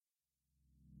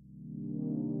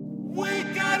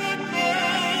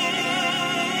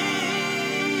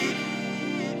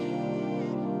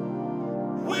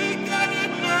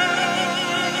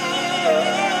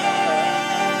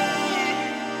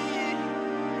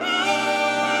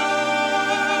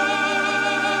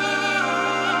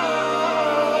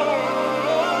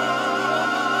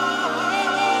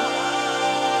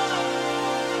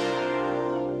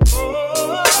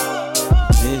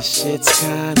This shit's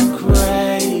kinda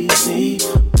crazy,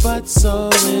 but so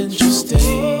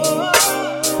interesting.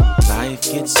 Life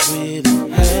gets really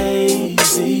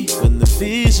hazy when the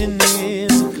vision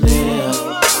is clear.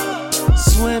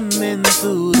 Swimming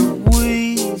through the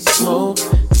weed smoke,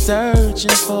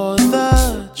 searching for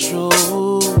the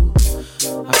truth.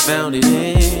 I found it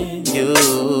in you.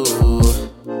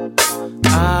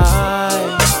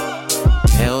 I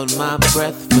held my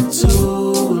breath for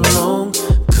too long.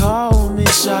 Call me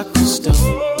Jacques Cousteau.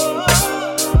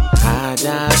 I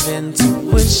dive into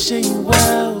wishing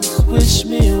wells, wish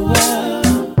me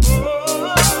well.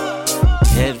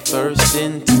 Head first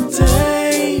into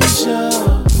danger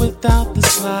without the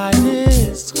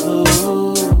slightest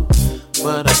clue.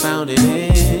 But I found it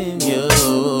in you.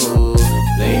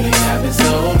 Lately I've been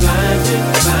so blinded,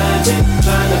 trying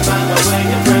to find my way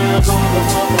around, going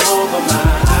over my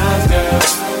eyes, girl.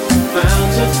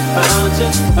 Found you,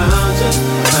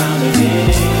 found it in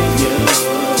you.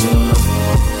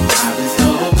 I've been so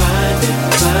blinded,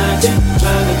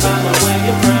 trying to find my way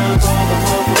around, going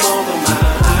over my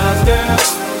eyes, girl.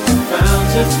 Found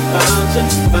you,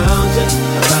 found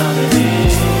it in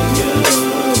you.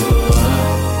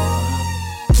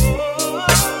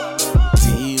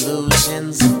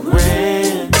 Delusions of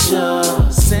grandeur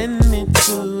send me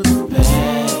to the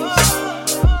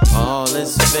past. All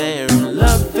is fair in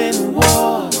love and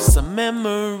war, some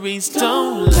memories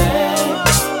don't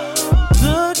last.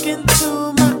 Look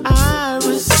into my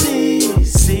iris,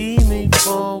 see me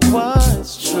for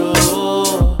what's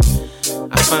true.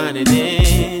 I find it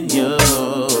in you.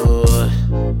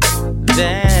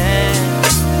 That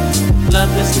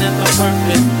love is never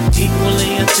perfect.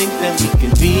 Equally, I think that we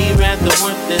can be rather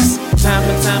worthless. Time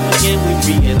and time again, we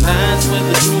realize where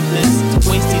the truth is. To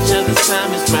waste each other's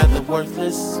time is rather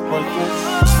worthless. I've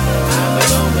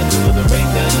been over to the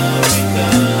ringer.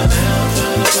 Now I'm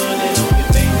trying to put it on your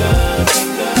finger.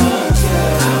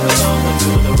 I've been over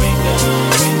to the ringer.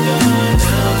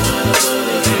 Now I'm trying to put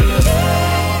it on your finger.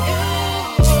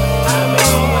 I've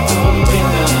been over to the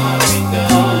ringer.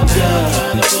 Now I'm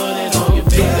trying to put it on your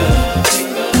finger.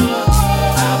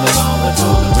 I've been over to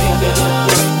the ringer.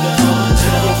 Now I'm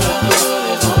trying to put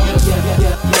it on your finger.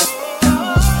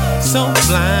 So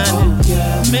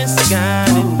blinded,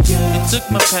 misguided. It took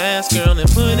my past, girl, and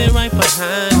put it right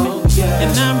behind me.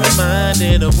 And I'm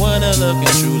reminded of what a love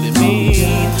can truly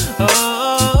mean.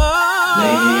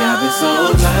 Lately I've been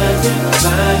so blinded,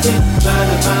 trying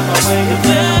to find my way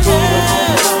around,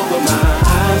 going over my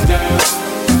eyes, girl.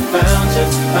 Found you,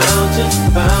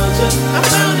 I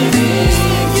found it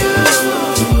in